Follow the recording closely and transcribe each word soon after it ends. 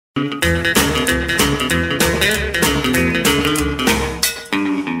Well,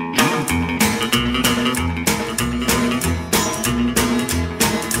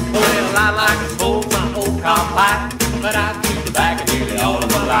 I like to smoke my old cob pipe, but I chew tobacco nearly all of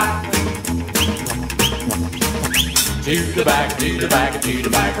my life. Chew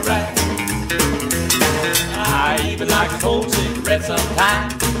tobacco, right. I even like to smoke cigarettes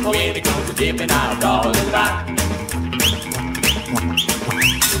sometimes. When it comes to dipping, I'll draw a line.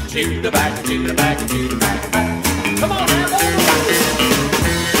 Chew tobacco, right. Come on now,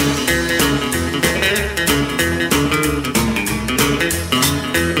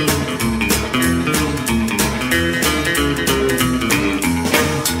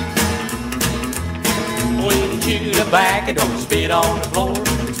 chew tobacco, don't spit on the floor.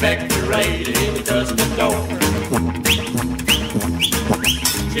 Expect to raid it if it touches the door.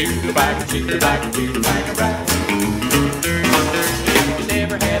 Chew tobacco, right. If you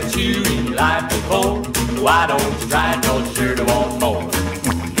never had a chew in your life before, why don't you try it, 'cause you're sure to want more.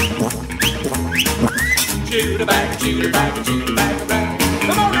 Chew tobacco, right.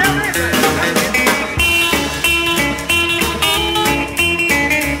 Come on now,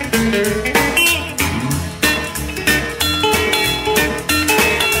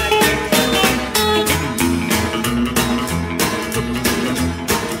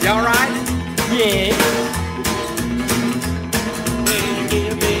 y'all right? Yeah. When you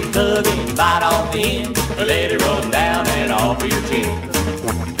get a big tub and you bite off the end, let it run down and off of your chin.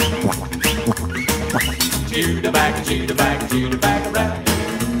 Chew tobacco, right.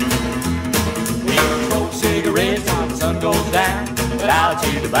 We smoke cigarettes till the sun goes down, but I'll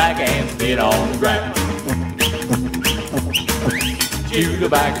chew tobacco and spit on the ground. Chew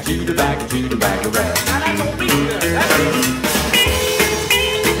tobacco, right. Now that's gonna be good. That's it.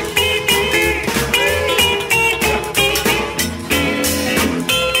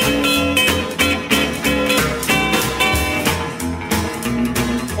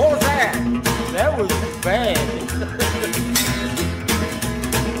 Bad.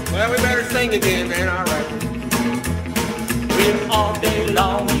 Well, we better sing again, man. All right. We're all day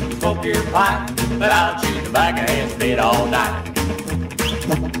long, you can smoke your pipe, but I'll chew tobacco and spit all night.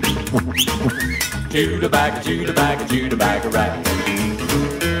 Chew tobacco, right.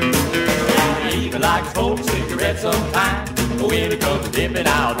 I even like to smoke cigarettes sometimes, but when it comes to dipping,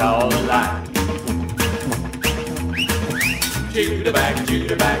 I'll draw the line. Chew tobacco,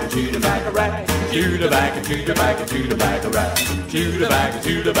 right. Chew tobacco, right. Chew tobacco, right.